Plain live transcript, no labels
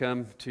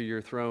Come to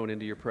your throne,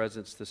 into your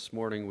presence this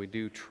morning. We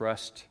do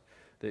trust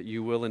that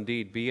you will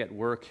indeed be at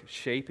work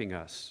shaping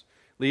us,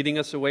 leading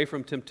us away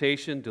from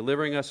temptation,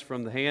 delivering us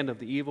from the hand of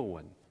the evil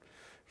one.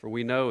 For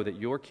we know that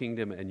your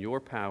kingdom and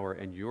your power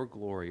and your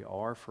glory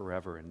are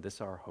forever, and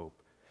this our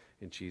hope.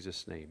 In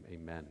Jesus' name,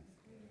 amen.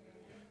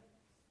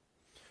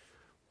 I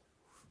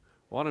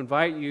want to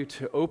invite you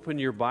to open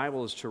your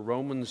Bibles to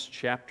Romans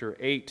chapter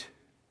 8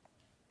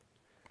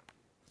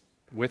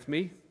 with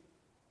me.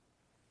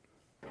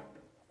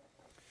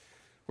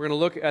 We're going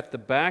to look at the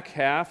back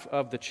half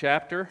of the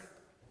chapter.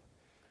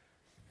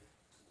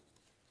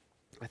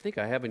 I think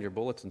I have in your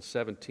bulletin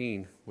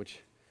 17, which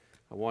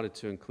I wanted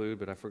to include,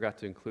 but I forgot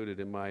to include it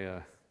in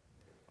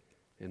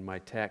my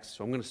text.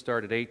 So I'm going to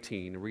start at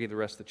 18 and read the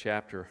rest of the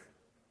chapter.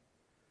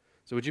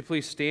 So would you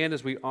please stand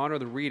as we honor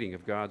the reading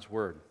of God's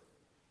Word?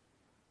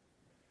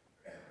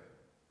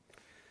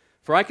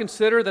 For I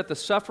consider that the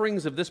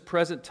sufferings of this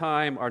present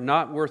time are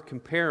not worth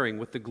comparing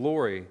with the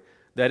glory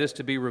that is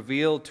to be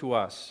revealed to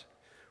us.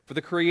 For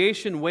the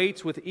creation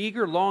waits with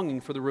eager longing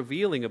for the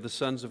revealing of the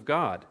sons of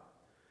God.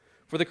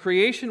 For the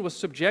creation was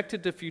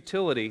subjected to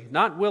futility,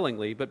 not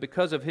willingly, but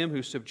because of him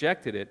who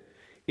subjected it,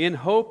 in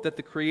hope that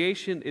the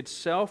creation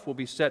itself will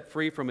be set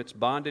free from its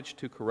bondage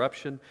to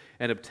corruption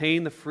and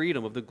obtain the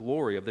freedom of the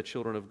glory of the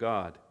children of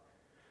God.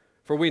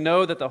 For we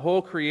know that the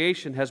whole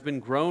creation has been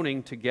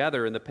groaning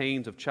together in the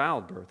pains of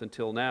childbirth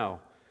until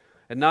now.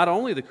 And not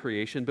only the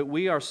creation, but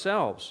we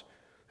ourselves,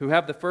 who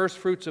have the first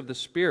fruits of the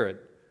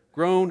Spirit,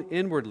 groan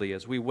inwardly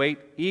as we wait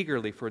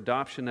eagerly for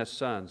adoption as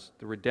sons,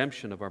 the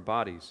redemption of our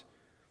bodies.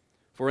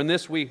 For in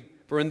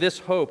this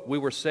hope we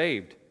were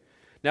saved.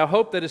 Now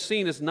hope that is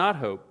seen is not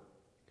hope.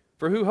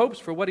 For who hopes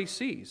for what he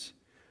sees?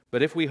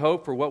 But if we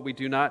hope for what we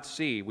do not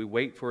see, we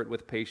wait for it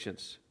with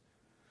patience.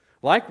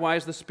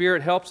 Likewise, the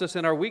Spirit helps us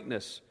in our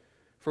weakness.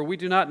 For we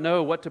do not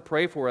know what to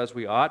pray for as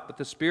we ought, but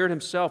the Spirit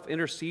himself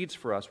intercedes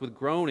for us with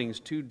groanings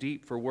too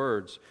deep for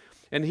words.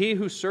 And he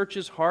who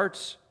searches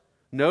hearts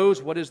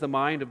knows what is the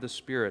mind of the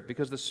Spirit,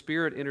 because the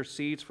Spirit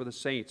intercedes for the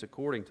saints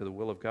according to the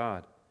will of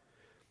God.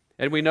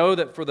 And we know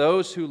that for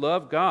those who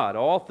love God,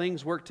 all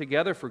things work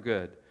together for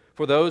good,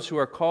 for those who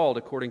are called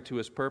according to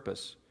his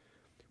purpose.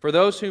 For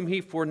those whom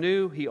he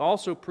foreknew, he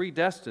also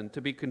predestined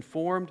to be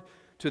conformed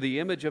to the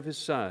image of his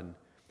Son,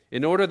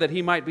 in order that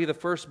he might be the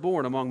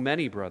firstborn among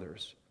many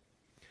brothers.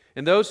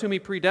 And those whom he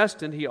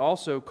predestined, he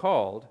also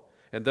called,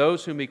 and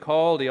those whom he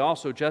called, he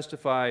also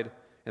justified,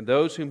 and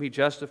those whom he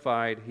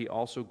justified, he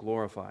also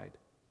glorified.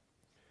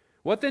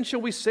 What then shall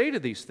we say to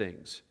these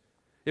things?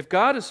 If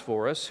God is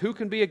for us, who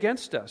can be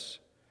against us?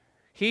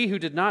 He who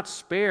did not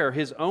spare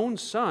his own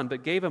Son,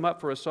 but gave him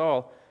up for us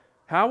all,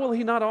 how will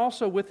he not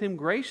also with him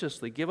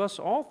graciously give us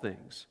all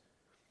things?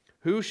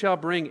 Who shall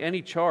bring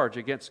any charge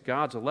against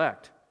God's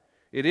elect?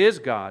 It is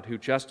God who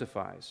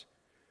justifies.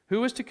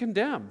 Who is to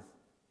condemn?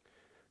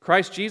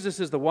 Christ Jesus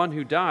is the one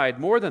who died,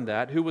 more than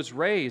that, who was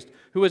raised,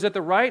 who is at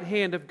the right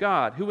hand of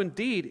God, who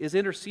indeed is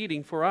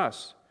interceding for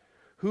us.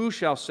 Who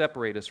shall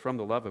separate us from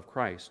the love of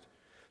Christ?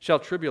 Shall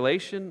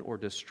tribulation or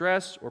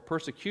distress or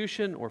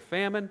persecution or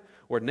famine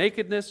or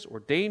nakedness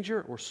or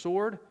danger or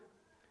sword?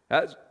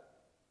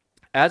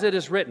 As it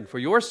is written, for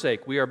your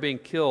sake we are being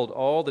killed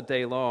all the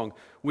day long.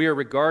 We are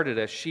regarded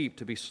as sheep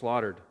to be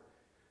slaughtered.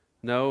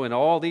 No, in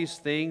all these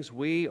things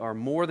we are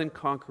more than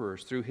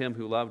conquerors through him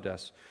who loved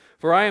us.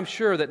 For I am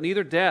sure that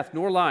neither death,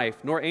 nor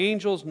life, nor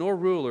angels, nor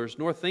rulers,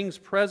 nor things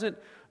present,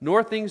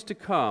 nor things to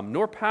come,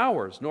 nor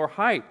powers, nor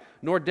height,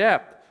 nor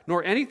depth,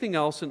 nor anything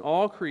else in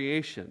all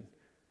creation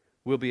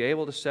will be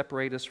able to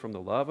separate us from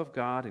the love of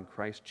God in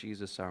Christ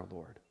Jesus our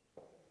Lord.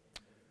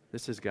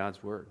 This is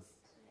God's Word.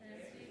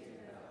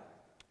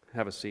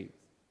 Have a seat.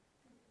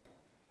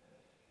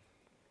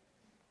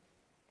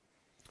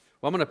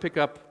 Well, I'm going to pick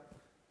up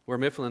where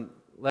Mifflin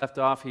left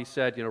off. He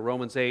said,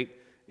 Romans 8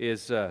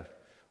 is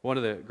one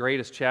of the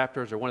greatest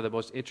chapters, or one of the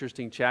most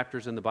interesting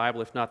chapters in the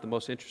Bible, if not the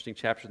most interesting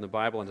chapters in the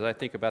Bible. And as I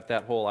think about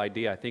that whole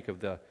idea, I think of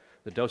the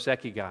Dos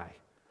Equis guy,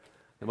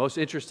 the most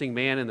interesting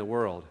man in the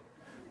world.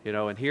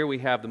 And here we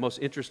have the most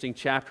interesting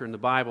chapter in the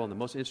Bible and the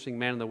most interesting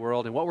man in the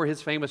world. And what were his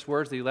famous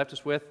words that he left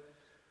us with?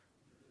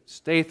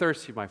 Stay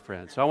thirsty, my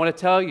friends. So I want to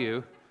tell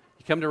you,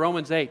 you come to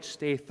Romans 8,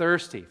 stay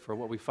thirsty for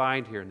what we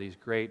find here in these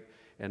great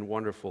and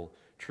wonderful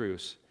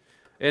truths.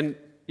 And,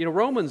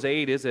 Romans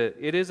 8 is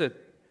a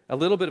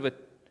little bit of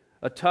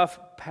a tough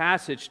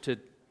passage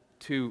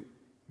to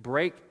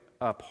break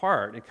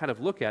apart and kind of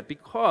look at,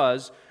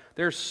 because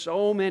there's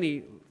so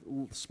many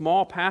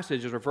small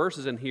passages or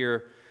verses in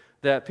here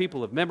that people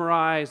have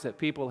memorized, that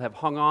people have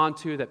hung on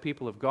to, that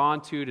people have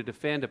gone to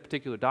defend a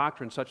particular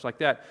doctrine, such like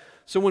that.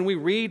 So when we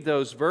read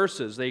those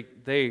verses,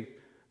 they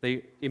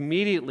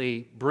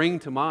immediately bring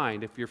to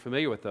mind, if you're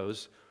familiar with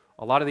those,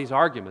 a lot of these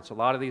arguments, a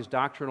lot of these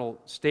doctrinal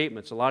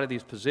statements, a lot of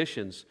these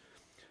positions.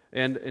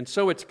 And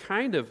so it's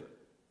kind of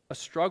a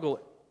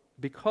struggle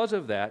because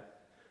of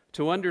that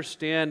to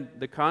understand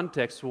the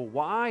context. Well,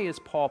 why is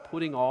Paul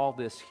putting all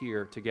this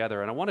here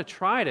together? And I want to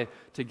try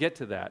to get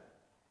to that.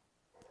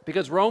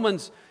 Because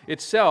Romans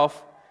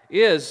itself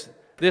is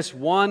this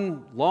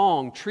one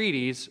long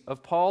treatise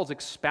of Paul's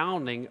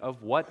expounding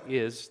of what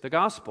is the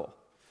gospel.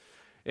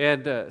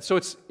 And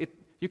so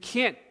you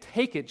can't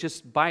take it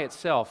just by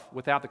itself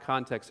without the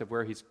context of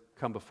where he's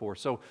come before.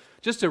 So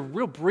just to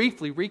real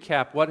briefly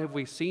recap, what have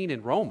we seen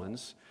in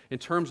Romans in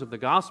terms of the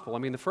gospel? I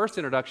mean, the first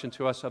introduction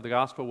to us of the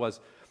gospel was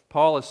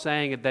Paul is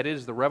saying that it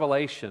is the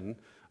revelation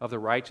of the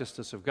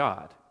righteousness of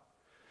God.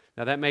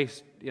 Now that may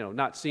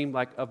not seem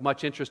like of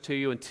much interest to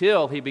you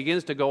until he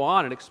begins to go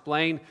on and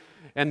explain,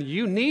 and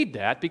you need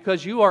that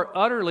because you are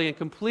utterly and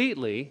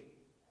completely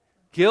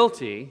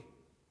guilty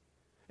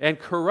and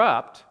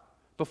corrupt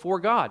before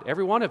God,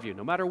 every one of you,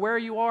 no matter where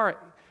you are,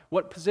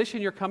 what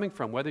position you're coming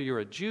from, whether you're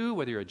a Jew,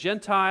 whether you're a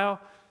Gentile,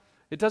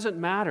 it doesn't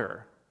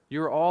matter.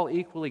 You're all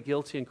equally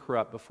guilty and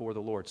corrupt before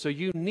the Lord. So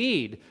you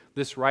need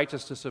this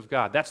righteousness of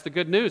God. That's the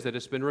good news that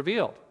it's been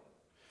revealed.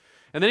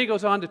 And then he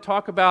goes on to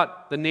talk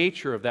about the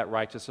nature of that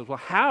righteousness. Well,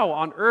 how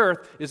on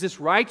earth is this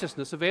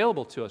righteousness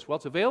available to us? Well,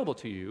 it's available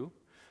to you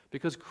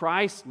because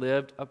Christ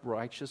lived a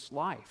righteous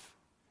life.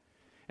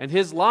 And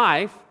his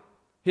life,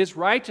 his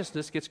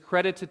righteousness gets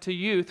credited to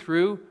you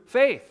through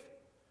faith.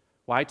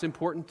 Why it's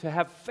important to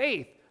have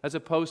faith as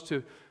opposed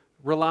to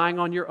relying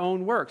on your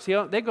own works. He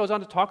then goes on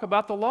to talk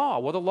about the law.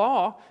 Well, the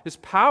law is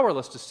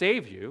powerless to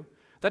save you.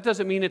 That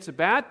doesn't mean it's a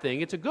bad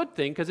thing. It's a good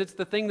thing because it's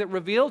the thing that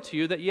revealed to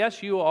you that,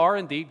 yes, you are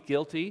indeed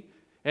guilty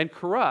and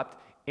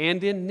corrupt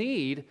and in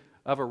need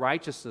of a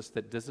righteousness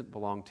that doesn't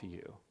belong to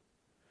you.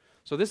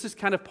 So this is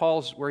kind of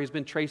Paul's, where he's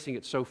been tracing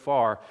it so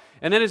far.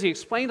 And then as he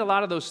explained a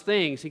lot of those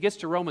things, he gets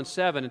to Romans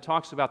 7 and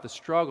talks about the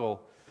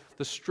struggle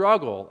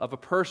of a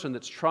person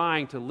that's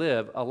trying to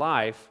live a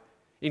life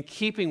in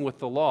keeping with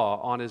the law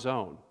on his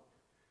own.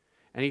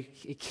 And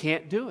he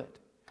can't do it.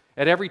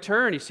 At every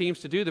turn, he seems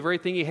to do the very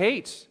thing he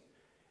hates.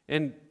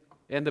 And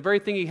the very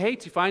thing he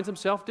hates, he finds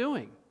himself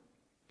doing.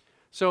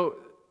 So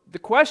the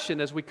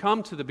question as we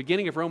come to the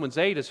beginning of Romans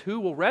 8 is, who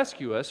will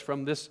rescue us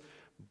from this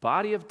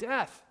body of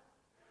death?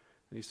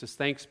 And he says,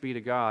 thanks be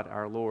to God,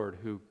 our Lord,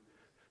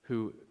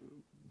 who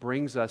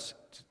brings us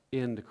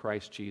into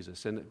Christ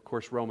Jesus. And of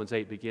course, Romans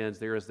 8 begins,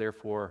 there is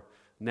therefore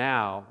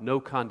now no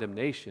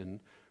condemnation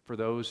for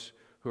those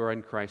who are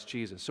in Christ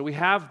Jesus. So we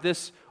have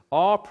this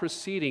all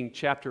preceding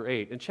chapter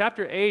 8. And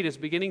chapter 8 is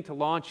beginning to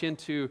launch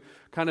into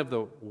kind of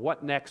the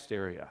what next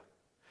area.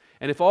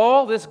 And if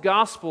all this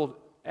gospel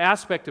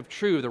aspect of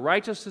true, the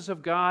righteousness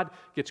of God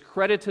gets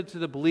credited to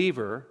the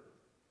believer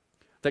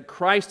that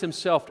Christ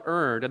himself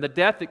earned, and the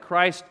death that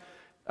Christ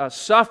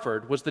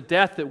suffered was the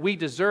death that we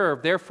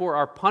deserve, therefore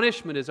our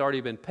punishment has already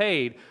been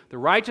paid, the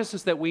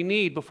righteousness that we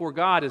need before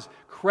God is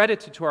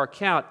credited to our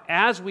account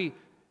as we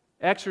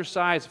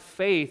exercise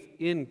faith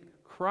in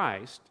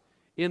Christ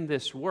in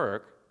this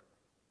work.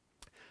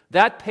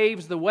 That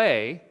paves the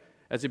way,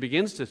 as he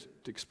begins to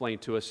explain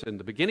to us in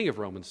the beginning of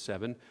Romans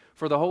 7,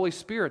 for the Holy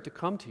Spirit to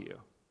come to you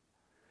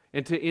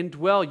and to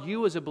indwell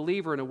you as a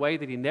believer in a way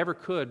that he never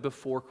could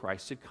before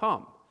Christ had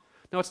come.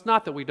 Now, it's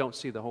not that we don't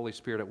see the Holy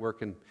Spirit at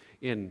work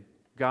in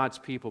God's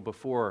people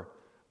before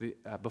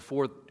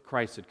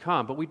Christ had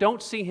come, but we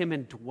don't see him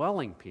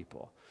indwelling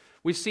people.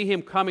 We see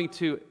him coming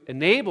to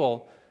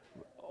enable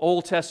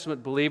Old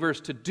Testament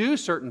believers to do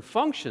certain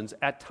functions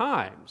at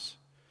times.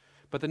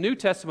 But the New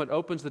Testament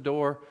opens the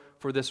door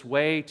for this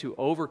way to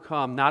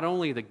overcome not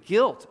only the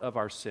guilt of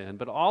our sin,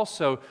 but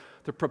also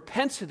the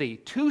propensity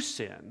to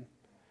sin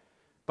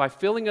by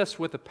filling us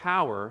with the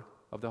power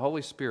of the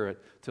Holy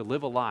Spirit to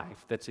live a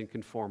life that's in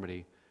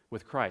conformity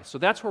with Christ. So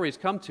that's where he's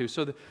come to.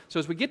 So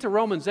as we get to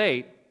Romans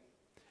 8,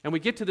 and we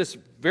get to this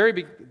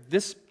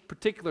this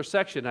particular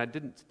section, I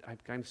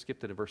kind of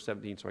skipped it in verse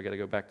 17, so I got to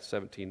go back to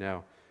 17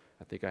 now.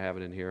 I think I have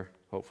it in here,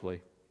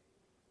 hopefully.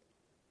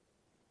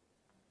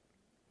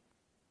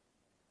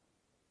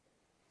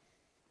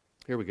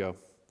 Here we go.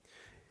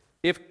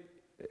 If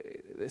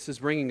this is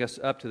bringing us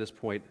up to this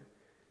point,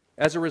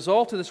 as a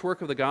result of this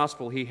work of the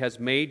gospel, he has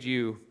made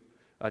you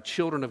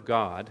children of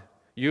God.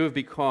 You have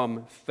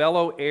become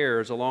fellow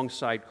heirs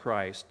alongside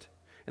Christ.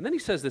 And then he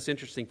says this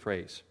interesting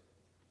phrase,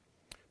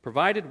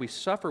 provided we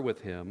suffer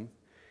with him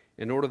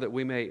in order that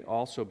we may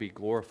also be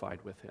glorified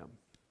with him.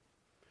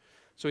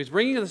 So he's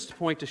bringing us to this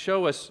point to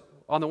show us,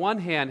 on the one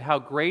hand, how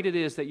great it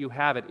is that you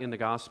have it in the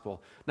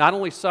gospel. Not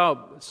only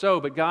so,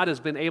 but God has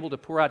been able to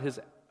pour out his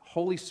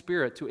Holy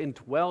Spirit to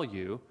indwell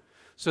you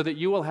so that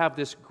you will have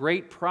this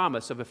great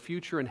promise of a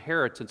future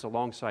inheritance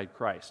alongside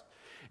Christ.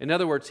 In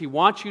other words, he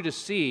wants you to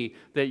see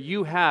that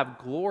you have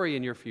glory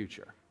in your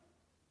future.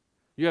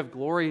 You have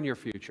glory in your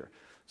future.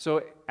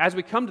 So as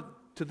we come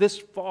to this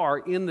far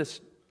in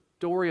this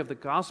story of the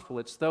gospel,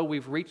 it's though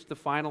we've reached the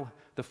final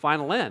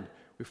end.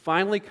 We've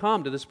finally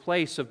come to this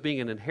place of being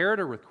an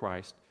inheritor with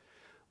Christ,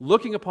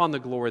 looking upon the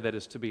glory that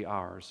is to be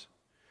ours.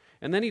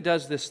 And then he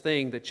does this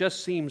thing that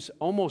just seems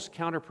almost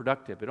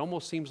counterproductive. It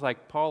almost seems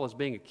like Paul is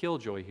being a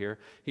killjoy here.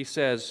 He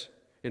says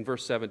in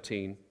verse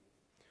 17,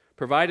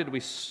 provided we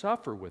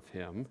suffer with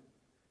him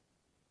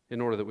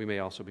in order that we may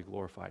also be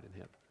glorified in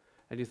him.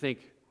 And you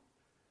think,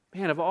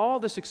 man, of all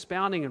this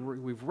expounding, and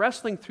we've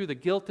wrestling through the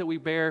guilt that we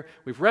bear,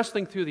 we've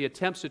wrestling through the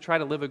attempts to try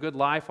to live a good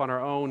life on our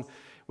own,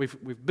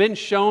 We've been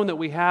shown that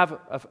we have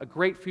a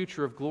great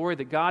future of glory,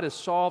 that God has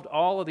solved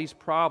all of these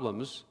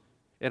problems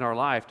in our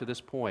life to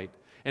this point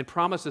and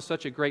promised us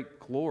such a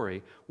great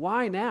glory.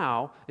 Why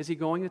now is he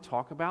going to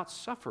talk about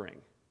suffering?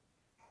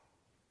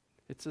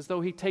 It's as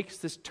though he takes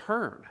this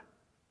turn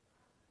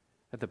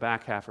at the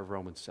back half of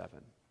Romans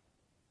 7.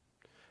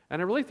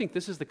 And I really think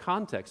this is the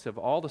context of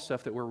all the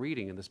stuff that we're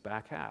reading in this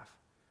back half.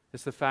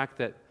 It's the fact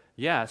that,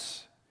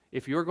 yes,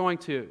 if you're going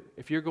to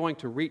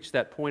reach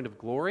that point of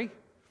glory,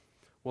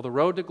 well, the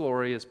road to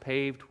glory is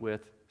paved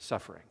with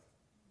suffering.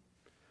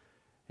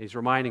 He's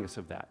reminding us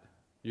of that.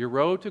 Your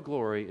road to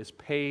glory is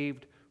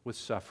paved with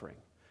suffering.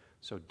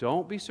 So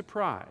don't be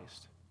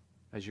surprised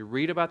as you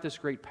read about this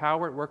great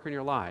power at work in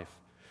your life,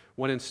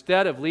 when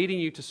instead of leading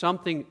you to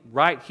something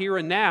right here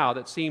and now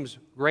that seems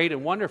great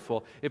and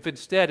wonderful, if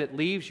instead it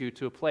leaves you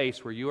to a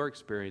place where you are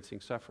experiencing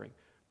suffering.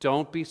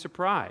 Don't be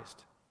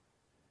surprised,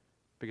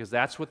 because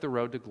that's what the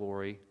road to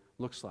glory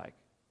looks like.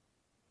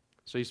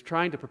 So he's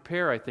trying to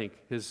prepare, I think,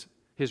 his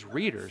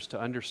readers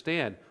to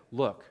understand,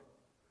 look,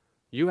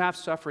 you have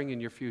suffering in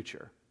your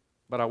future,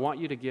 but I want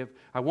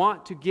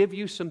to give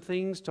you some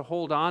things to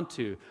hold on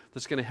to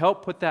that's going to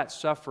help put that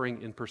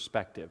suffering in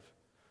perspective,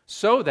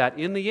 so that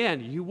in the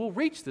end you will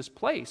reach this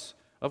place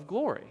of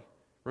glory.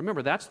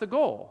 Remember, that's the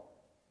goal,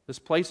 this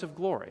place of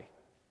glory.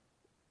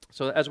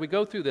 So as we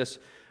go through this,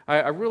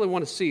 I really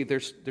want to see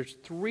there's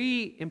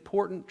three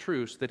important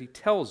truths that he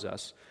tells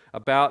us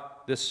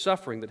about this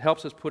suffering that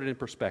helps us put it in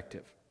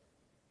perspective.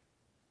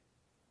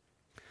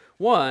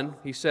 One,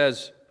 he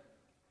says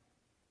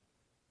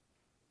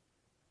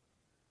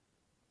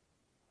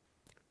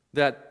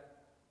that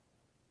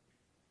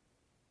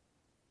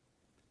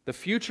the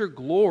future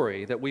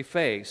glory that we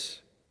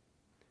face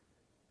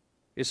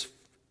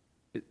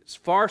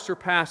far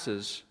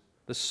surpasses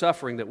the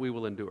suffering that we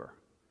will endure.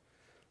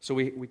 So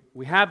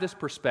we have this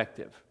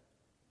perspective.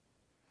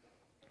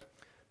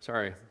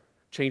 Sorry,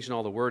 changing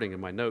all the wording in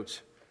my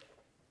notes.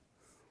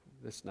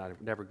 That's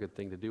never a good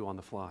thing to do on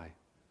the fly.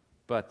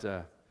 But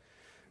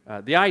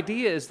the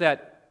idea is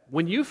that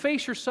when you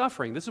face your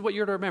suffering, this is what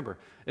you're to remember.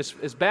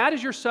 As bad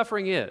as your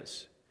suffering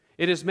is,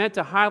 it is meant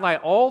to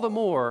highlight all the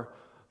more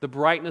the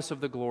brightness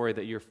of the glory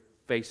that you're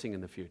facing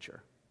in the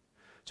future.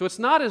 So it's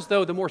not as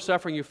though the more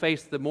suffering you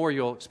face, the more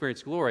you'll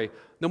experience glory.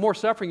 The more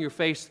suffering you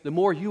face, the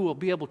more you will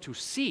be able to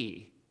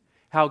see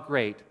how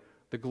great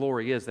the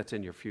glory is that's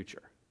in your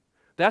future.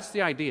 That's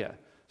the idea.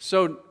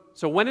 So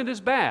when it is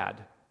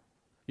bad,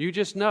 you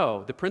just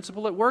know the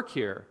principle at work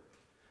here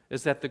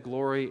is that the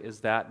glory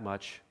is that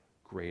much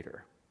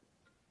greater.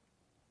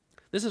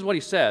 This is what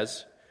he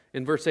says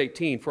in verse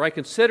 18, "For I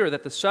consider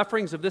that the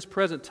sufferings of this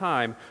present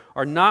time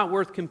are not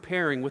worth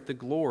comparing with the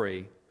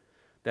glory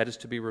that is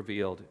to be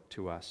revealed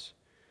to us."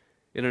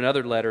 In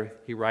another letter,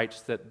 he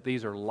writes that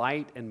these are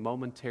light and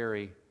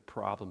momentary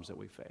problems that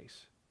we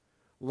face.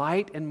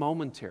 Light and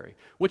momentary,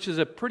 which is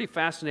a pretty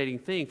fascinating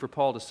thing for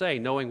Paul to say,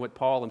 knowing what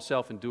Paul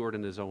himself endured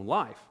in his own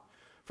life.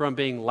 From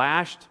being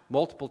lashed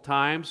multiple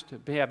times,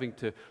 to having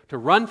to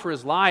run for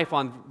his life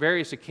on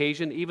various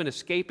occasions, even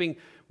escaping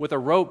with a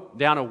rope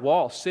down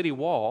a city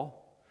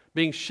wall,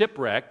 being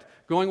shipwrecked,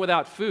 going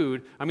without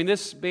food. I mean,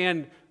 this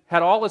man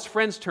had all his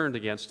friends turned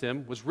against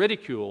him, was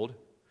ridiculed,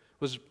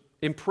 was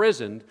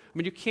imprisoned. I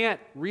mean, you can't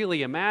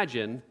really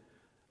imagine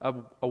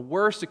a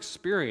worse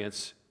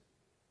experience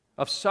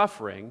of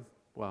suffering,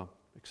 well,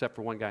 except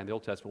for one guy in the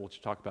Old Testament, which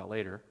we'll talk about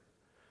later,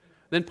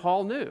 than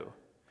Paul knew.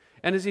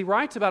 And as he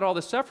writes about all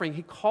the suffering,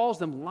 he calls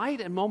them light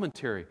and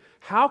momentary.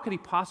 How could he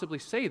possibly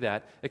say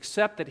that,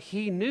 except that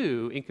he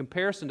knew, in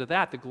comparison to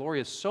that, the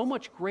glory is so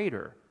much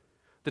greater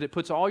that it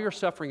puts all your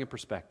suffering in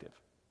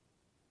perspective.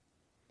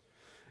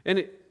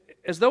 And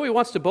as though he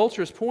wants to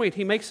bolster his point,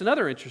 he makes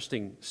another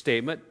interesting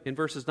statement in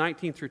verses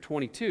 19 through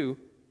 22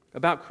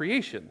 about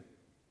creation.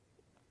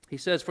 He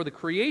says, "For the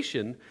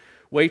creation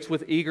waits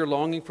with eager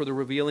longing for the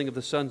revealing of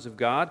the sons of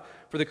God.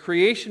 For the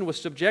creation was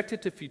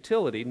subjected to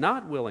futility,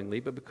 not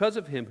willingly, but because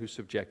of him who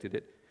subjected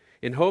it,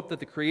 in hope that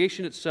the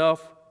creation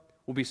itself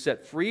will be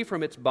set free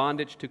from its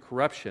bondage to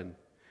corruption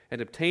and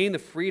obtain the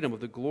freedom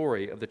of the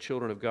glory of the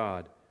children of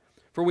God.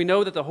 For we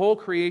know that the whole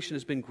creation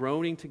has been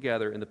groaning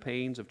together in the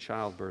pains of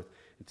childbirth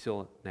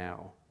until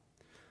now."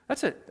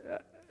 That's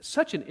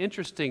such an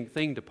interesting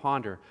thing to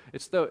ponder.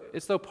 It's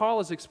though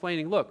Paul is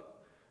explaining, look,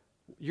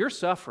 you're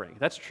suffering,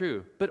 that's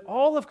true, but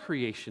all of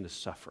creation is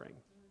suffering.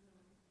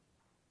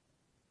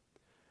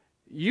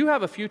 You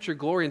have a future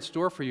glory in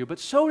store for you, but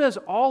so does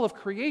all of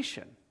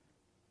creation.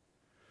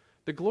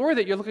 The glory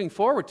that you're looking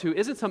forward to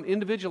isn't some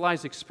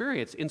individualized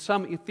experience in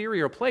some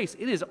ethereal place.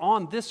 It is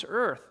on this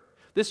earth.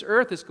 This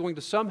earth is going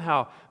to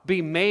somehow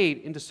be made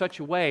into such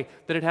a way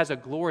that it has a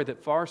glory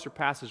that far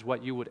surpasses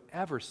what you would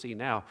ever see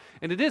now.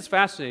 And it is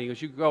fascinating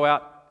as you go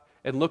out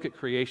and look at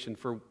creation.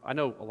 I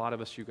know a lot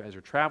of us, you guys are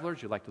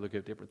travelers. You like to look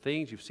at different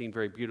things. You've seen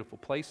very beautiful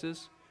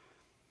places.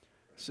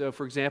 So,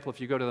 for example,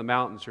 if you go to the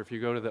mountains or if you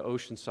go to the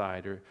ocean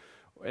side, or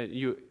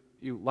you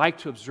like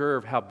to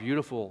observe how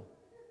beautiful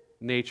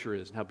nature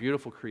is and how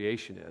beautiful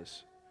creation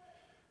is.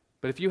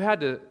 But if you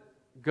had to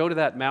go to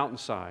that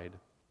mountainside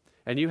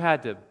and you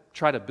had to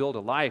try to build a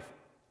life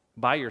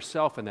by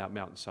yourself in that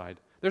mountainside.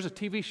 There's a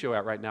TV show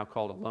out right now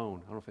called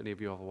Alone. I don't know if any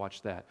of you have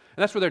watched that.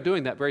 And that's where they're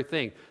doing that very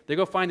thing. They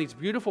go find these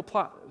beautiful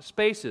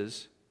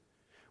spaces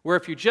where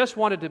if you just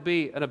wanted to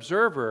be an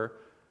observer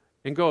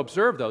and go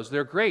observe those,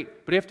 they're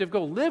great. But if you have to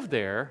go live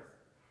there,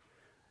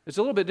 it's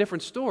a little bit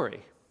different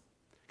story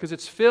because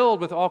it's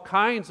filled with all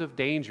kinds of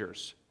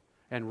dangers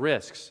and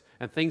risks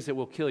and things that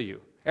will kill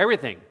you.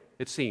 Everything,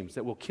 it seems,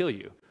 that will kill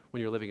you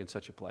when you're living in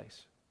such a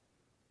place.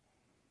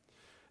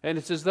 And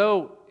it's as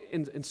though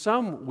in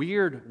some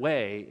weird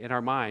way in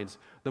our minds,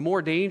 the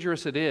more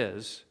dangerous it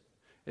is,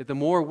 the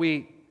more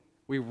we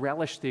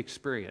relish the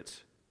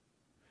experience,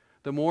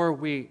 the more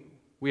we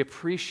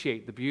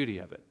appreciate the beauty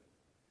of it.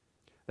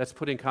 That's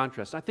put in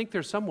contrast. I think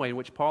there's some way in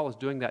which Paul is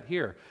doing that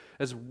here.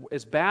 As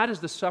bad as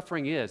the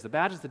suffering is, as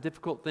bad as the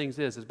difficult things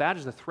is, as bad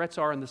as the threats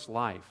are in this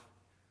life,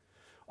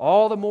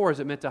 all the more is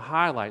it meant to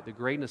highlight the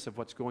greatness of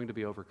what's going to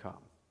be overcome.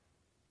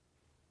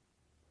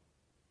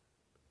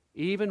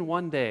 Even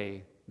one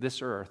day,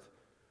 this earth,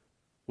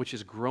 which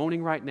is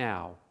groaning right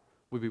now,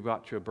 will be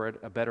brought to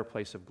a better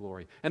place of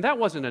glory. And that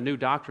wasn't a new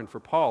doctrine for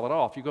Paul at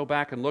all. If you go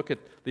back and look at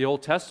the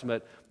Old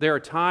Testament, there are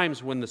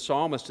times when the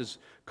psalmist is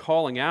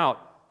calling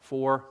out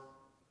for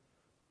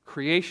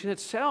creation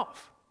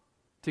itself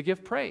to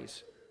give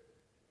praise.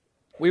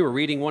 We were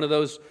reading one of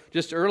those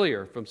just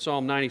earlier from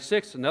Psalm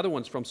 96. Another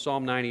one's from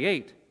Psalm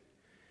 98.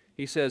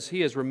 He says,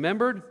 He has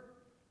remembered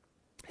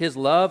His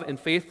love and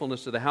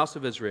faithfulness to the house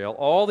of Israel.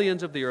 All the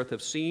ends of the earth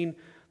have seen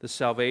the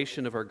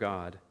salvation of our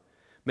God.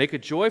 Make a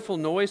joyful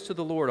noise to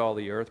the Lord, all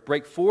the earth.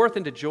 Break forth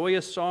into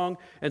joyous song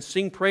and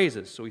sing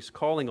praises. So he's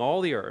calling all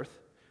the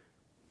earth.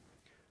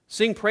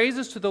 Sing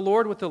praises to the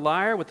Lord with the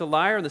lyre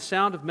and the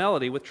sound of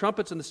melody, with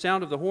trumpets and the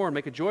sound of the horn.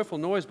 Make a joyful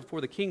noise before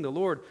the King, the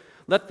Lord.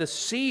 Let the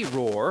sea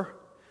roar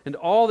and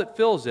all that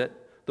fills it,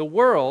 the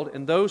world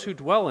and those who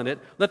dwell in it.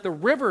 Let the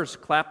rivers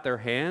clap their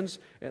hands.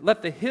 And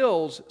let the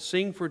hills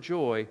sing for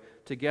joy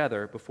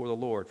together before the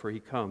Lord, for He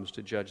comes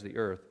to judge the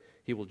earth.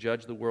 He will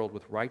judge the world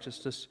with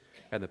righteousness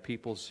and the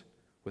peoples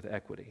with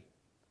equity.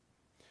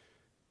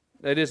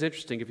 It is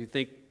interesting if you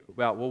think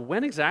about, well,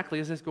 when exactly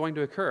is this going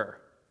to occur?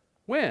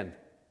 When?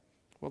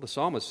 Well, the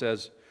psalmist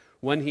says,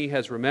 when He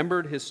has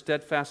remembered His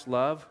steadfast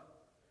love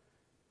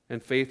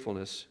and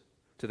faithfulness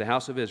to the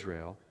house of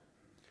Israel,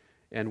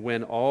 and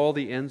when all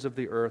the ends of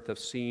the earth have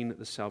seen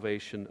the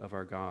salvation of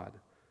our God.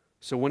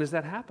 So when is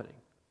that happening?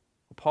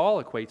 Well,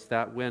 Paul equates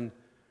that when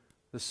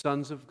the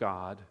sons of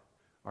God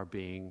are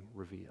being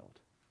revealed.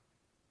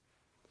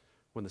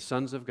 When the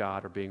sons of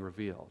God are being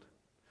revealed.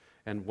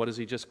 And what has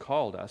he just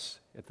called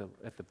us at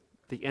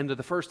the end of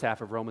the first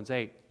half of Romans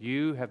 8?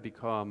 You have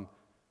become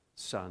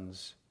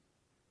sons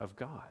of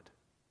God.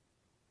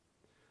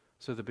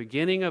 So the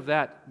beginning of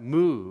that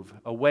move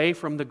away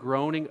from the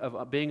groaning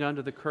of being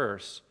under the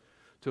curse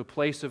to a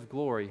place of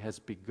glory has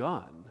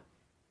begun,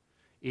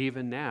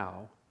 even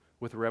now,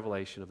 with the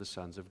revelation of the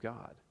sons of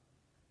God.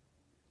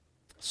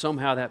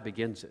 Somehow that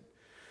begins it.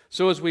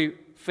 So as we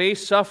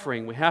face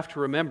suffering, we have to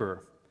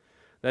remember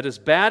that as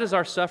bad as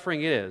our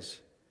suffering is,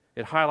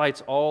 it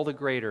highlights all the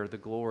greater the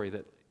glory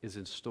that is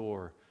in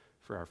store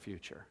for our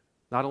future.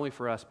 Not only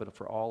for us, but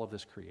for all of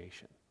this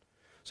creation.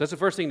 So that's the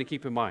first thing to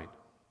keep in mind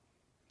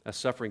as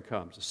suffering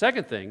comes. The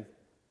second thing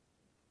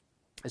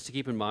is to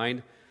keep in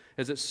mind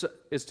is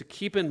to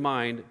keep in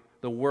mind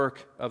the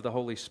work of the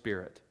Holy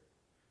Spirit.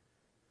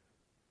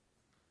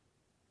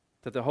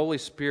 That the Holy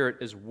Spirit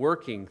is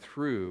working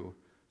through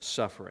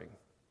suffering.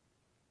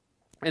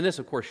 And this,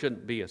 of course,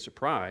 shouldn't be a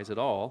surprise at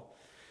all.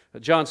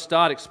 John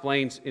Stott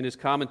explains in his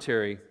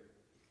commentary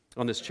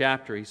on this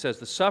chapter, he says,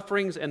 the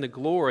sufferings and the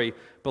glory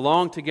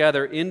belong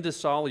together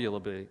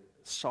indissolubly.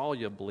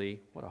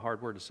 What a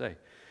hard word to say.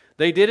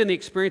 They did in the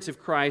experience of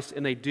Christ,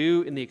 and they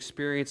do in the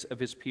experience of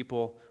His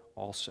people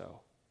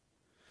also.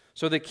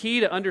 So the key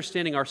to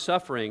understanding our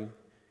suffering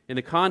in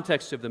the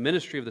context of the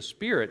ministry of the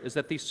Spirit is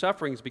that these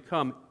sufferings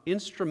become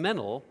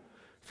instrumental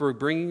for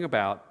bringing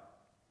about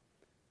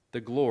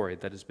the glory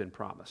that has been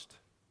promised.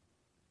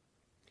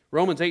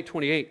 Romans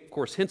 8:28, of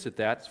course, hints at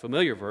that. It's a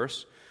familiar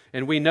verse.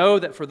 And we know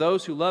that for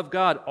those who love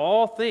God,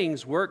 all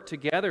things work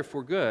together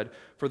for good,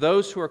 for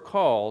those who are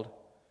called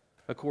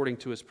according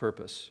to His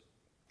purpose.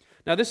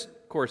 Now this,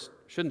 of course,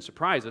 shouldn't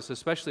surprise us,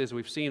 especially as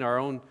we've seen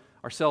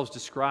ourselves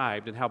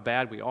described and how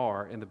bad we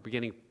are in the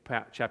beginning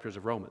chapters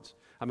of Romans.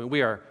 I mean,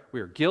 we are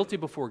guilty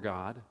before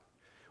God.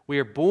 We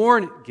are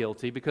born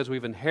guilty because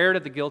we've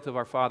inherited the guilt of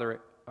our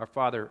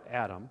father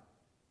Adam.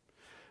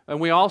 And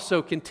we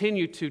also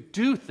continue to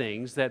do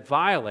things that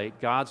violate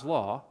God's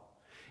law.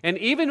 And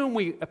even when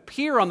we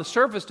appear on the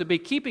surface to be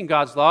keeping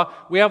God's law,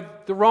 we have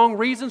the wrong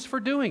reasons for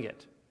doing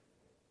it.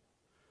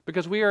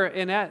 Because we are,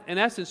 in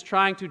essence,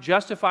 trying to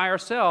justify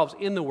ourselves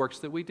in the works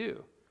that we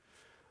do.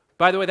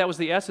 By the way, that was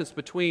the essence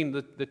between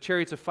the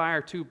chariots of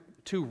fire,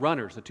 two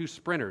runners, the two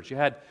sprinters. You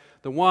had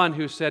the one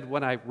who said,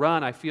 when I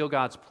run, I feel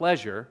God's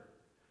pleasure,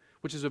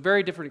 which is a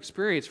very different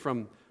experience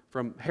from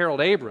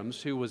Harold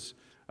Abrams, who was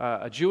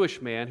a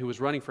Jewish man who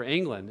was running for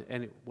England,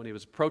 and when he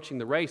was approaching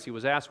the race, he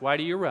was asked, why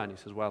do you run? He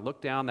says, well, I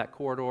look down that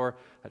corridor,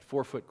 that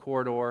 4-foot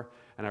corridor,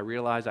 and I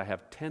realize I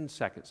have 10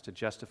 seconds to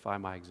justify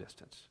my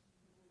existence.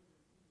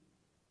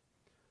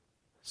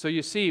 So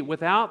you see,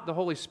 without the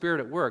Holy Spirit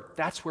at work,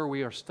 that's where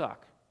we are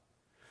stuck.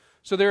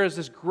 So there is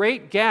this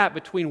great gap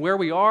between where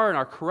we are in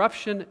our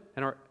corruption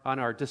and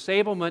our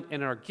disablement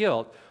and our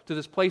guilt to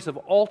this place of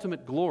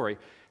ultimate glory.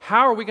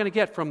 How are we going to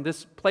get from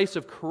this place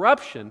of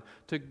corruption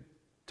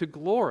to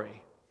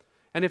glory?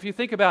 And if you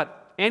think about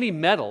any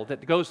metal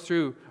that goes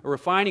through a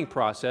refining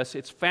process,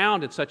 it's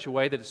found in such a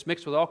way that it's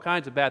mixed with all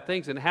kinds of bad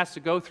things, and it has to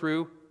go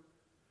through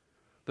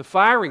the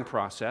firing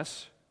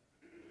process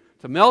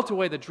to melt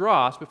away the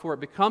dross before it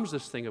becomes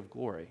this thing of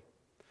glory.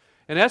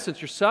 In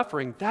essence, your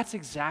suffering, that's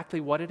exactly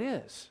what it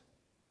is.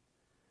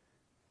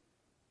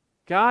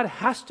 God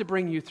has to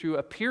bring you through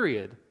a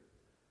period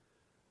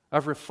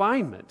of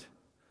refinement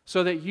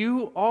so that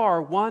you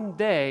are one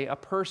day a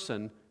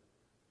person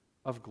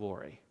of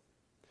glory.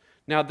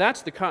 Now,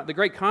 that's the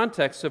great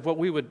context of what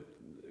we would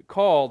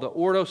call the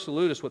Ordo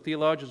Salutis, what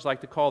theologians like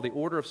to call the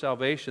order of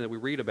salvation that we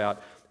read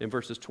about in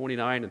verses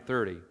 29 and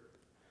 30.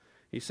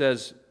 He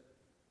says,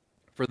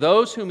 "For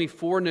those whom he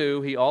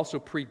foreknew, he also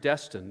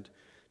predestined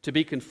to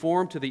be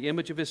conformed to the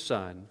image of his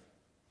Son."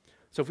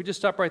 So if we just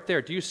stop right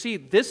there, do you see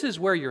this is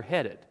where you're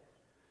headed?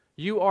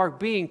 You are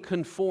being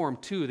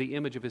conformed to the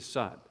image of his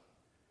Son.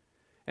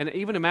 And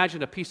even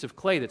imagine a piece of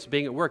clay that's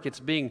being at work. It's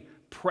being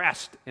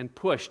pressed and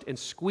pushed and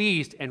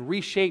squeezed and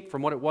reshaped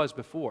from what it was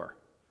before.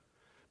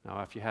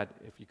 Now, if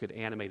you could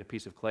animate a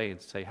piece of clay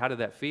and say, "How did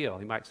that feel?"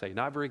 He might say,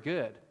 "Not very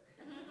good."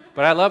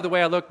 But I love the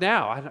way I look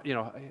now.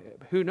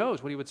 Who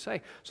knows what he would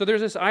say? So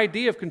there's this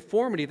idea of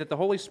conformity that the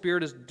Holy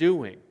Spirit is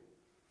doing.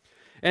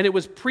 And it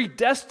was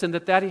predestined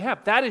that he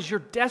happened. That is your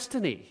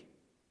destiny,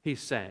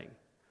 he's saying,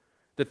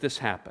 that this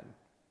happened.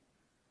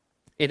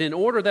 And in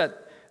order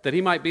that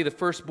he might be the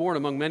firstborn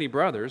among many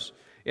brothers,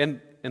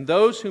 and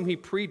those whom he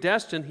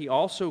predestined, he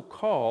also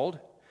called,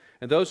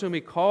 and those whom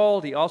he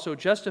called, he also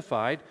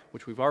justified,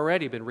 which we've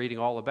already been reading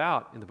all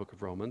about in the book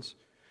of Romans,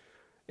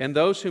 and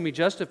those whom he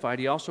justified,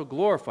 he also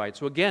glorified.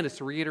 So again,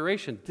 it's a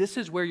reiteration. This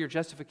is where your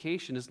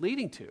justification is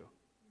leading to.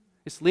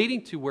 It's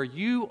leading to where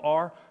you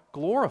are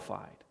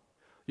glorified.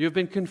 You've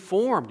been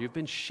conformed. You've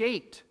been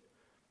shaped.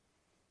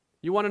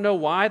 You want to know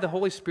why the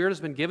Holy Spirit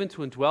has been given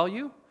to indwell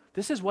you?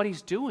 This is what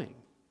he's doing.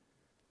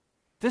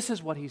 This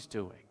is what he's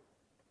doing.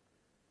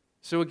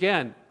 So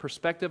again,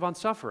 perspective on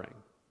suffering.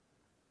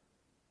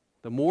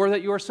 The more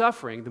that you are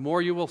suffering, the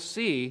more you will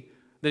see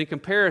that in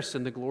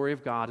comparison, the glory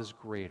of God is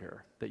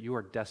greater, that you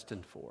are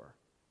destined for.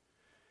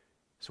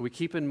 So we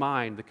keep in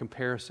mind the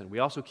comparison. We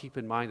also keep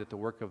in mind that the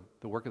work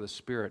of the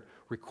Spirit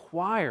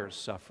requires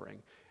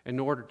suffering in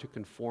order to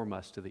conform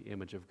us to the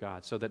image of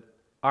God, so that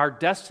our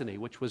destiny,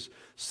 which was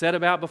set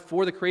about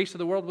before the creation of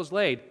the world was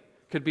laid,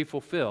 could be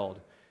fulfilled,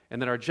 and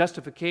that our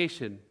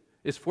justification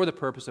is for the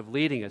purpose of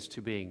leading us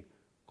to being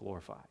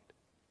glorified.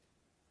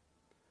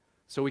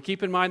 So we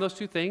keep in mind those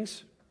two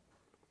things.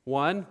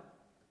 One,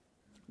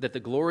 that the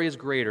glory is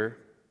greater,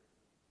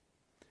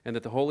 and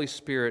that the Holy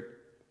Spirit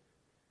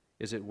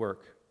is at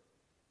work.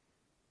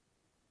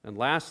 And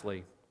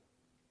lastly,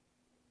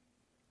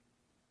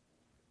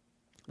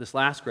 this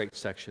last great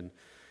section,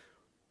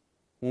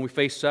 when we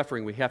face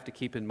suffering, we have to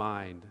keep in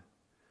mind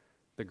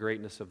the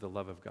greatness of the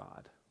love of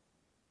God.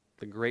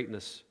 The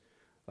greatness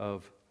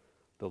of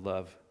the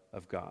love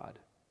of God.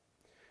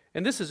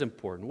 And this is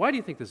important. Why do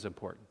you think this is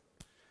important?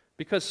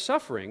 Because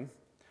suffering,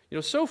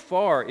 so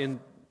far in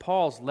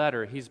Paul's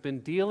letter, he's been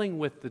dealing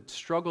with the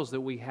struggles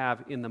that we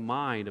have in the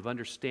mind of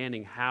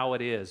understanding how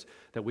it is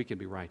that we can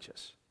be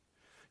righteous.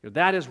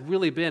 That has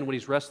really been what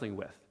he's wrestling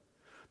with.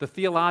 The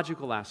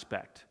theological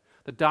aspect,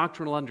 the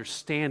doctrinal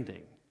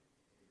understanding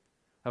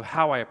of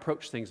how I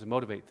approach things and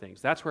motivate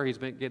things. That's where he's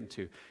been getting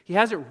to. He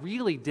hasn't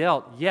really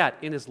dealt yet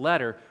in his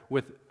letter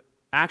with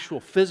actual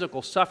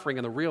physical suffering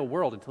in the real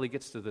world until he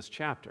gets to this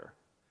chapter.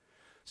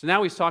 So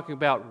now he's talking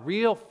about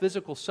real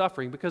physical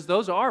suffering, because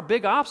those are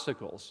big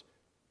obstacles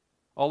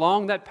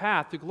along that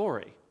path to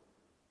glory.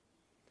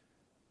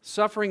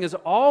 Suffering is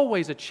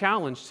always a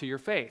challenge to your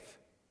faith.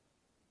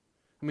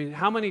 I mean,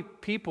 how many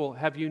people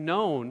have you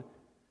known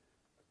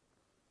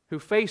who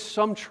face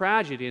some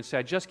tragedy and say,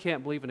 "I just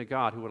can't believe in a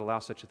God who would allow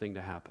such a thing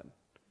to happen"?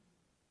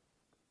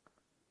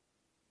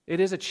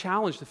 It is a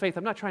challenge to faith.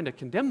 I'm not trying to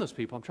condemn those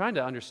people. I'm trying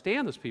to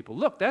understand those people.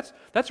 Look, that's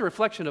a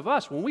reflection of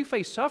us. When we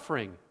face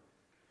suffering,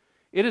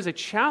 it is a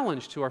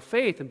challenge to our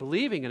faith in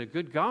believing in a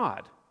good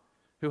God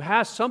who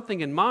has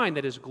something in mind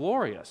that is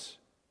glorious.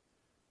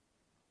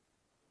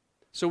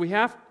 So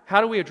how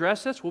do we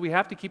address this? Well, we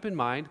have to keep in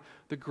mind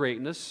the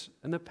greatness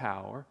and the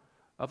power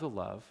of the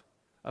love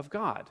of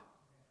God.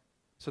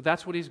 So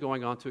that's what he's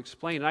going on to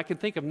explain. And I can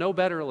think of no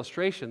better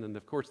illustration than,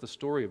 of course, the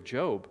story of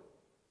Job.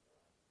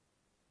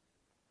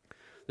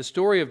 The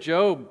story of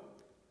Job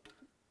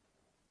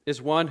is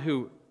one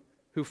who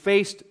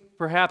faced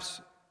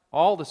perhaps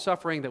all the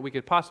suffering that we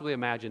could possibly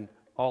imagine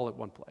all at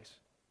one place.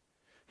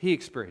 He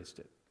experienced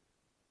it.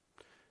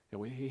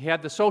 He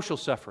had the social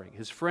suffering,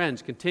 his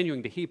friends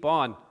continuing to heap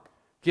on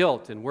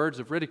guilt and words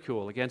of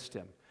ridicule against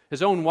him,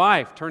 his own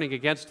wife turning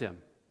against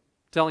him,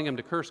 telling him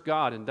to curse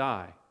God and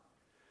die.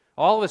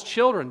 all of his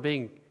children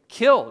being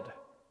killed,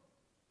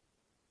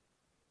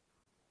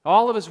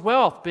 all of his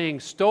wealth being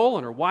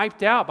stolen or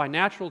wiped out by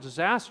natural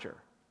disaster.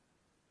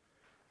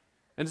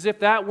 And as if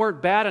that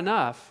weren't bad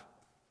enough,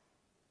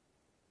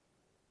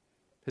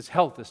 his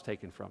health is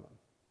taken from him,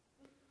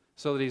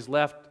 so that he's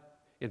left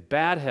in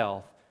bad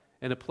health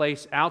in a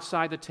place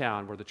outside the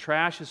town where the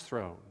trash is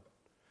thrown,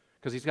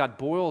 because he's got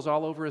boils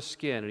all over his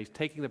skin, and he's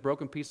taking the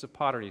broken piece of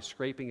pottery and he's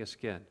scraping his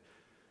skin.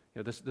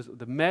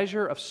 The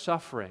measure of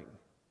suffering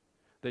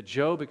that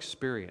Job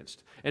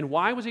experienced. And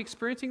why was he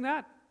experiencing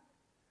that?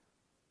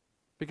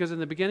 Because in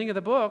the beginning of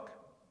the book,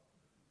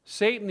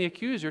 Satan, the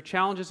accuser,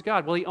 challenges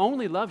God. Well, he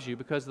only loves you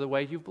because of the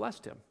way you've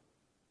blessed him.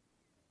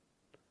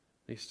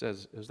 He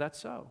says, is that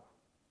so?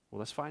 Well,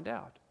 let's find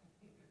out.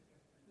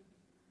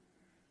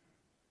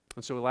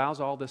 And so he allows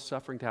all this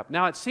suffering to happen.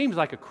 Now, it seems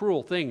like a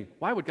cruel thing.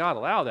 Why would God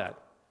allow that?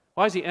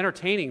 Why is he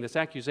entertaining this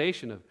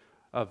accusation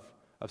of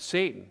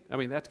Satan? I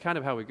mean, that's kind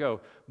of how we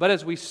go. But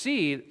as we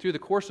see through the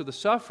course of the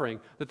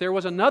suffering, that there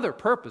was another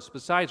purpose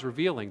besides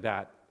revealing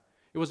that.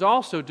 It was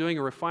also doing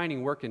a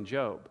refining work in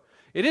Job.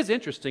 It is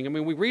interesting. I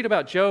mean, we read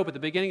about Job at the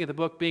beginning of the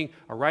book being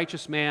a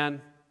righteous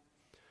man,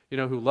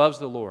 who loves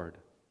the Lord.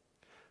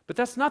 But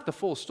that's not the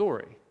full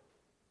story.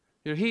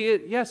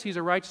 He's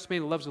a righteous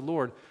man who loves the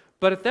Lord.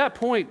 But at that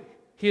point,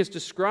 he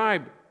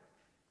describes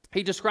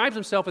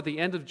himself at the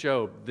end of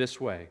Job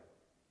this way.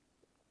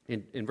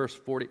 In verse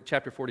 40,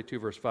 chapter 42,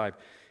 verse 5,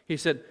 he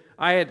said,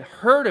 I had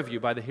heard of you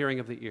by the hearing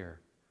of the ear.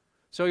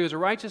 So he was a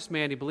righteous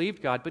man, he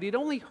believed God, but he'd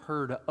only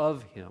heard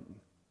of him.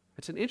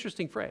 It's an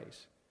interesting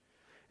phrase.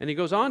 And he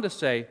goes on to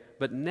say,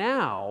 but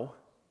now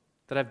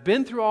that I've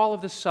been through all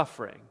of this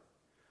suffering,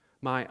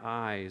 my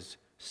eyes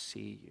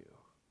see you.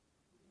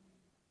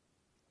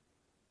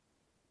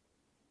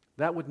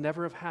 That would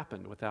never have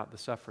happened without the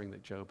suffering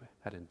that Job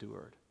had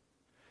endured.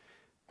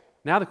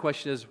 Now the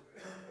question is,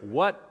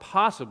 what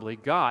possibly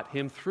got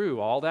him through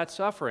all that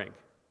suffering?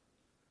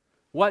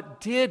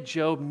 What did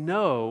Job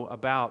know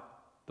about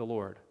the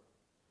Lord?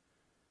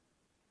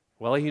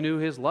 Well, he knew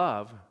his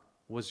love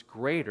was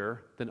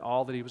greater than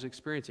all that he was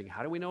experiencing.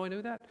 How do we know he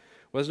knew that?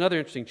 Well, there's another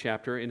interesting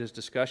chapter in his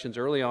discussions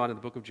early on in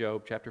the book of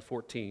Job, chapter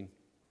 14.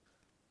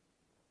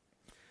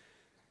 I'm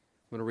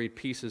going to read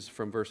pieces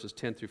from verses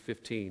 10 through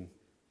 15.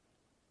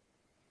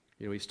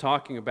 He's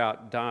talking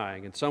about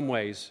dying. In some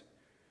ways,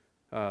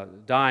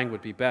 dying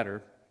would be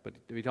better, but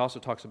he also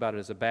talks about it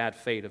as a bad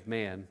fate of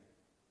man.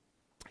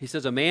 He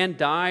says, a man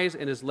dies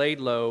and is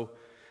laid low.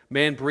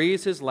 Man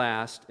breathes his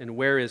last, and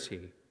where is he?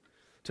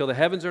 Till the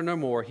heavens are no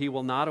more, he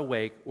will not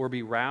awake or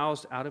be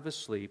roused out of his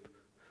sleep.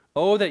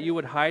 Oh, that you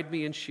would hide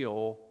me in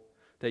Sheol,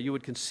 that you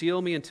would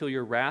conceal me until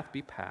your wrath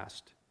be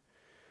past,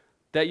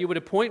 that you would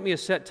appoint me a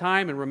set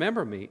time and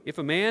remember me. If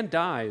a man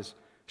dies,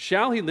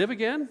 shall he live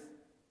again?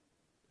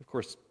 Of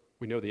course,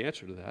 we know the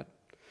answer to that.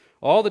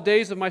 All the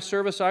days of my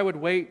service I would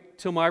wait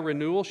till my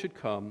renewal should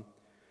come.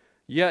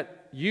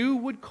 Yet you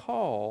would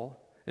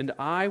call, and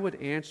I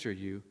would answer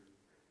you.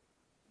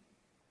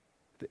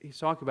 He's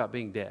talking about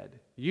being dead.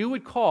 You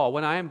would call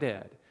when I am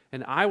dead,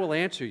 and I will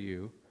answer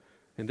you.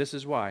 And this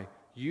is why.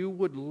 You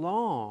would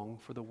long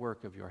for the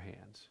work of your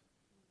hands.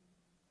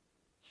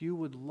 You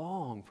would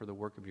long for the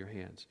work of your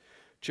hands.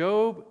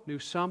 Job knew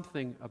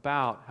something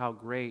about how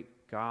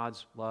great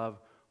God's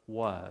love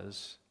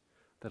was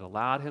that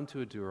allowed him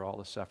to endure all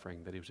the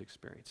suffering that he was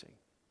experiencing.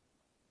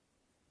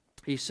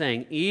 He's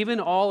saying, even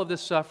all of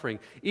this suffering,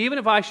 even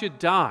if I should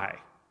die,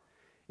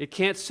 it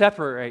can't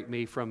separate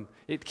me from,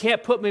 it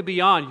can't put me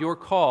beyond your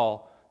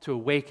call to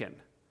awaken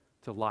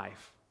to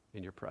life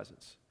in your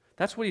presence.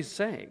 That's what he's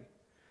saying.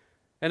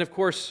 And of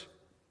course,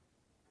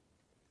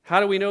 how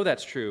do we know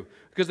that's true?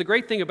 Because the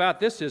great thing about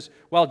this is,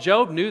 while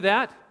Job knew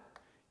that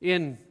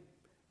in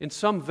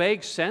some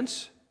vague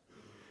sense,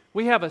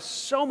 we have a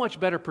so much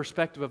better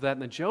perspective of that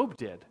than Job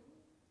did.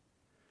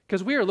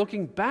 Because we are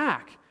looking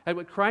back at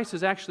what Christ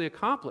has actually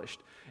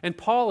accomplished. And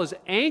Paul is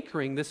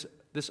anchoring this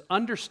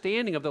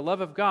understanding of the love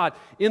of God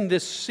in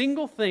this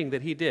single thing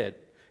that he did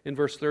in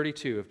verse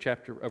 32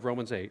 of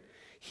Romans 8.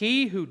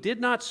 He who did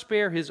not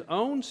spare his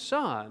own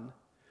son,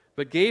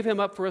 but gave him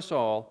up for us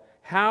all,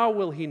 how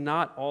will he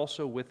not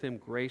also with him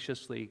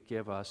graciously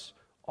give us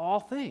all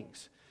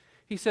things?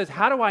 He says,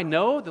 how do I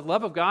know the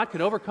love of God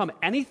could overcome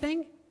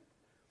anything?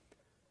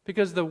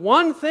 Because the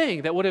one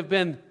thing that would have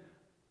been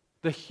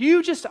the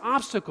hugest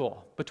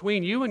obstacle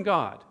between you and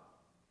God,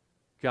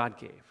 God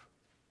gave.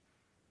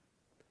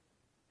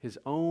 His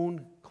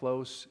own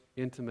close,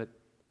 intimate,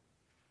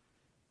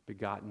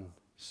 begotten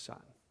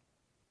Son.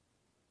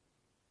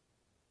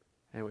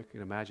 And we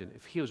can imagine,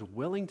 if he was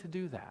willing to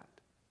do that,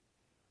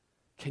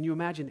 can you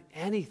imagine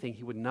anything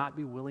he would not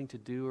be willing to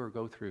do or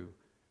go through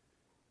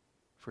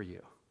for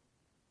you?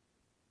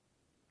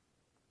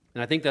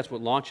 And I think that's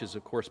what launches,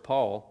 of course,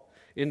 Paul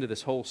into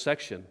this whole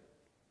section.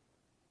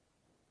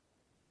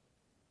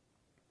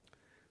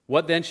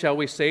 What then shall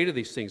we say to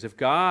these things? If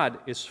God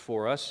is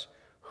for us,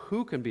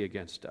 who can be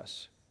against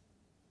us?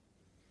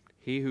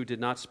 He who did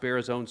not spare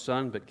his own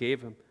son, but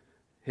gave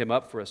him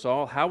up for us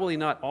all, how will he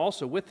not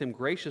also with him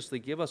graciously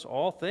give us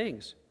all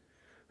things?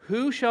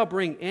 Who shall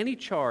bring any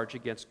charge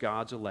against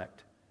God's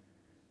elect?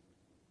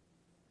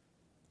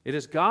 It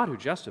is God who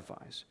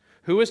justifies.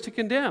 Who is to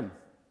condemn?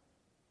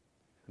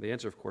 And the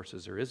answer, of course,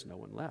 is there is no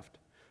one left.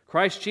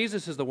 Christ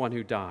Jesus is the one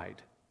who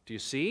died. Do you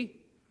see?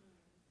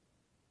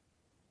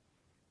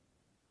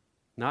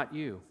 Not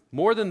you.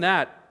 More than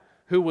that,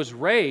 who was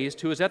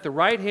raised, who is at the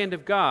right hand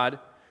of God,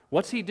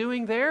 what's he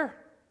doing there?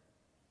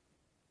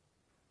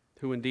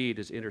 Who indeed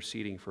is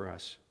interceding for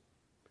us.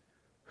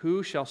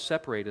 Who shall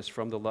separate us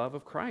from the love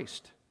of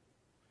Christ?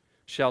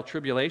 Shall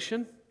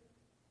tribulation,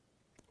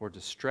 or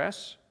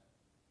distress,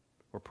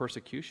 or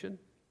persecution,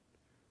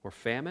 or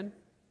famine,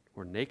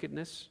 or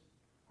nakedness,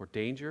 or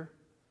danger,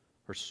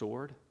 or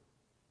sword?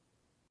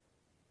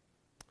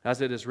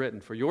 As it is written,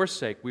 for your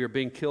sake we are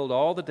being killed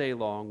all the day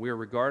long. We are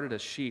regarded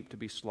as sheep to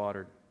be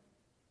slaughtered.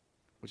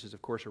 Which is,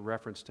 of course, a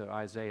reference to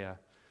Isaiah,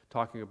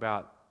 talking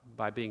about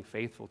by being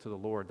faithful to the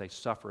Lord, they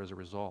suffer as a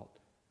result.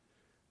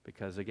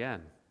 Because,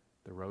 again,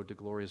 the road to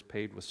glory is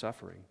paved with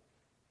suffering.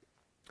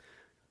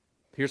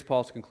 Here's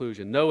Paul's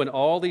conclusion. No, in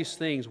all these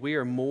things we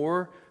are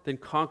more than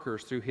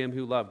conquerors through him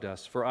who loved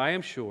us. For I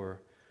am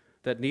sure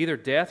that neither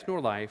death nor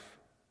life,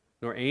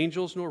 nor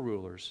angels nor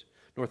rulers,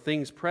 nor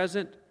things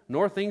present,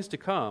 nor things to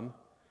come,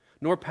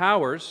 nor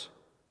powers,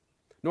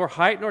 nor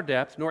height nor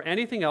depth, nor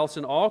anything else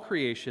in all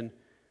creation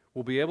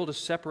will be able to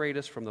separate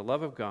us from the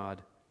love of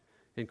God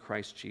in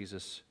Christ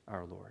Jesus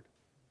our Lord.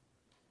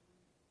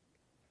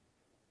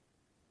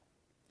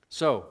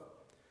 So,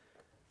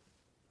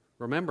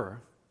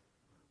 remember,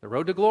 the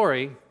road to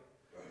glory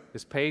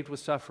is paved with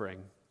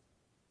suffering.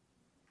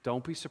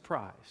 Don't be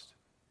surprised.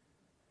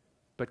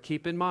 But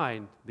keep in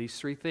mind these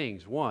three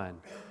things. One,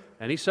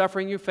 any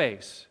suffering you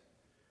face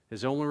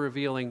is only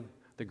revealing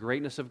the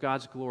greatness of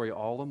God's glory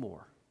all the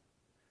more.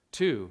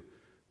 Two,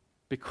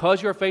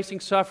 because you're facing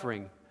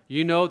suffering,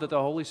 you know that the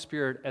Holy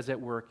Spirit is at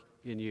work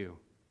in you.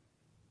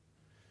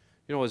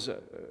 You know, as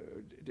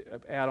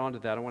add on to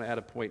that, I want to add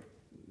a point.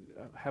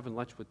 Having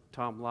lunch with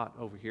Tom Lott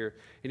over here,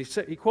 and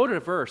he quoted a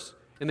verse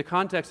in the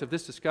context of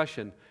this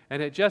discussion,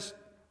 and it just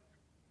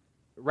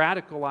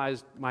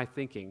radicalized my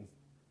thinking.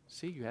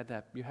 See, you have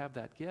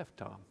that gift,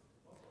 Tom.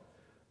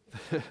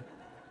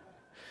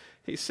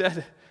 He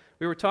said,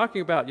 we were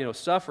talking about,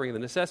 suffering, the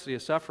necessity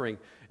of suffering,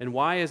 and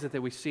why is it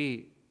that we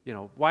see,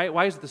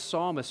 why is the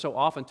psalmist so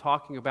often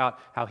talking about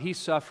how he's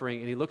suffering,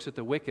 and he looks at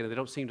the wicked and they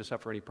don't seem to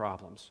suffer any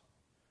problems?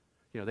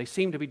 They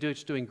seem to be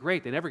just doing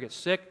great. They never get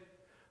sick.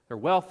 They're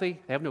wealthy.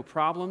 They have no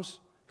problems.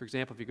 For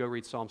example, if you go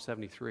read Psalm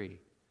 73.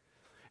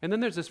 And then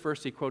there's this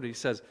verse he quoted.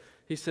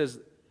 He says,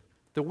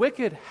 the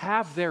wicked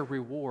have their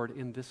reward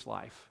in this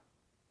life.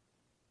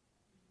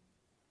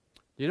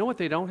 You know what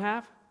they don't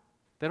have?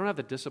 They don't have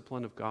the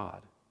discipline of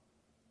God,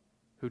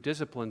 who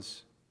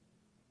disciplines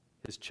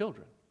his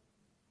children.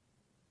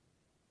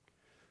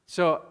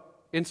 So,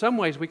 in some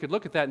ways, we could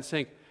look at that and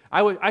think,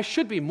 I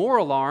should be more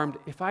alarmed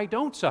if I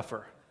don't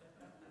suffer.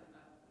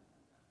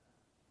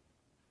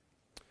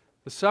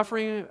 The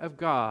suffering of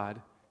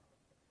God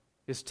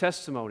is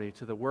testimony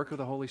to the work of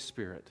the Holy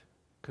Spirit,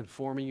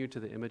 conforming you to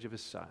the image of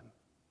His Son,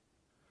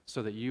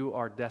 so that you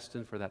are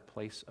destined for that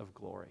place of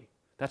glory.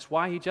 That's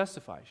why He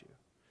justifies you.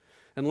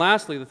 And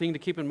lastly, the thing to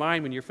keep in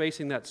mind when you're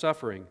facing that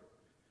suffering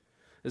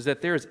is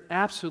that there is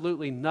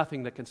absolutely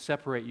nothing that can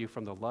separate you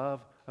from the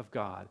love of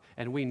God.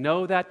 And we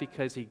know that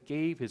because He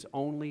gave His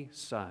only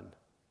Son.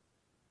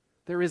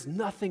 There is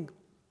nothing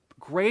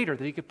greater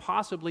that He could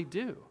possibly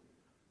do.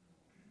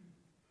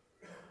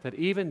 That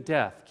even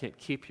death can't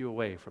keep you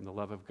away from the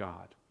love of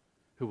God,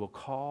 who will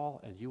call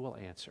and you will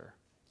answer.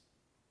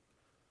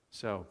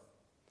 So,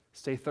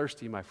 stay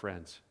thirsty, my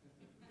friends,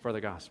 for the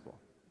gospel,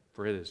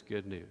 for it is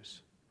good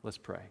news. Let's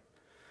pray.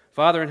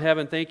 Father in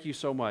heaven, thank you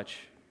so much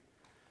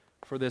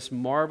for this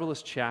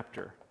marvelous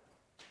chapter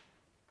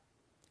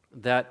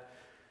that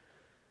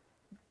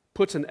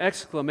puts an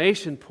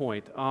exclamation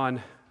point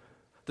on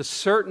the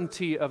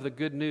certainty of the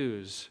good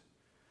news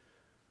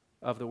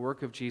of the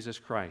work of Jesus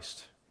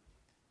Christ,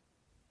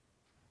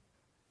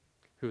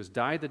 who has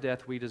died the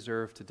death we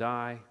deserve to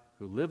die,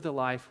 who lived the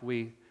life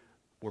we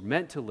were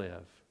meant to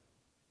live,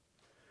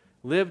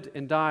 lived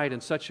and died in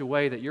such a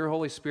way that your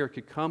Holy Spirit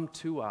could come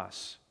to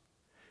us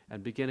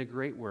and begin a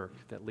great work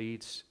that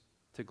leads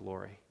to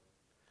glory.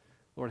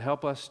 Lord,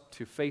 help us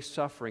to face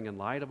suffering in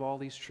light of all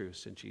these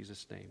truths. In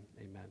Jesus' name,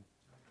 amen.